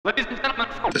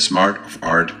the Smart of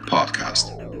Art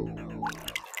podcast.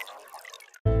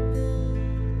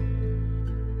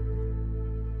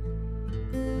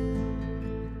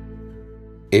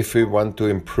 If we want to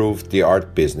improve the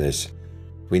art business,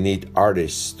 we need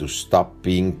artists to stop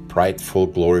being prideful,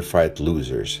 glorified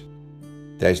losers.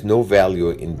 There is no value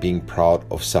in being proud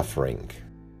of suffering.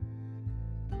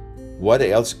 What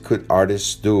else could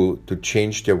artists do to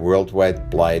change the worldwide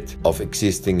plight of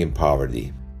existing in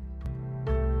poverty?